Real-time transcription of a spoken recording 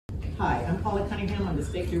Hi, I'm Paula Cunningham. I'm the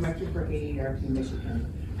State Director for AARP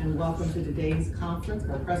Michigan. And welcome to today's conference,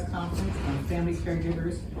 or press conference, on family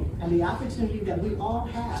caregivers and the opportunity that we all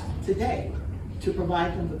have today to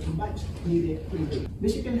provide them with much needed relief.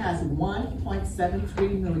 Michigan has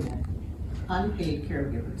 1.73 million unpaid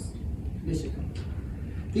caregivers. Michigan.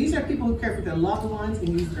 These are people who care for their loved ones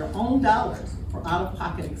and use their own dollars for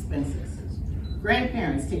out-of-pocket expenses.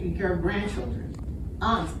 Grandparents taking care of grandchildren.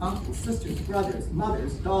 Aunts, uncles, sisters, brothers,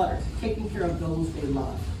 mothers, daughters, taking care of those they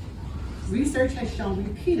love. Research has shown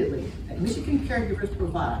repeatedly that Michigan caregivers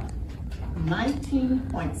provide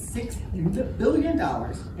 $19.6 billion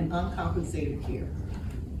in uncompensated care.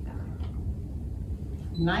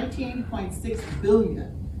 $19.6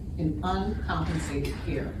 billion in uncompensated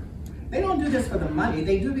care. They don't do this for the money.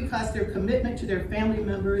 They do because their commitment to their family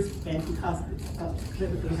members and because of the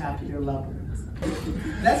commitment they have to their loved ones.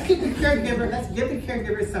 Let's give the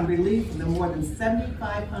caregivers some relief from the more than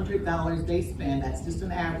 $7,500 they spend. That's just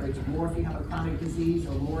an average, more if you have a chronic disease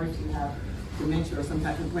or more if you have dementia or some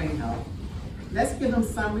type of brain health. Let's give them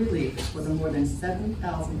some relief for the more than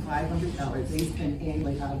 $7,500 they spend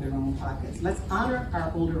annually out of their own pockets. Let's honor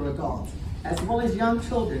our older adults, as well as young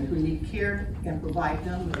children who need care, and provide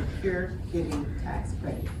them with a caregiving tax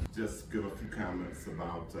credit. Just give a few comments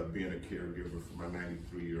about being a caregiver for my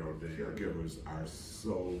 93-year-old dad. Caregivers are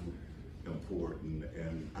so important,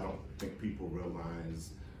 and I don't think people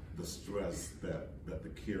realize the stress that the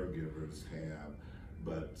caregivers have,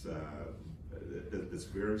 but it's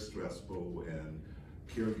very stressful, and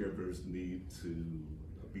caregivers need to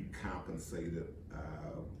be compensated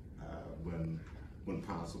when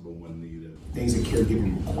possible, when needed. Things that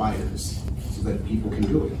caregiving requires so that people can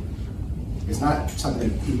do it. It's not something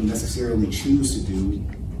that people necessarily choose to do,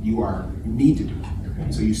 you need to do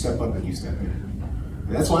it. So you step up and you step in.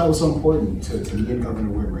 And that's why it was so important to me and Governor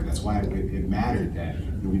Whitmer. That's why it mattered that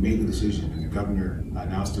we made the decision, and the governor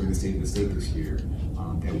announced during the State of the State this year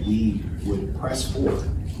that we would press forth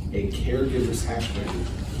a caregiver's tax credit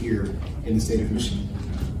here in the state of Michigan.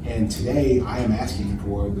 And today I am asking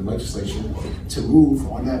for the legislature to move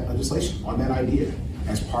on that legislation, on that idea,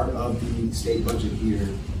 as part of the state budget here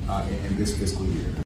in this fiscal year.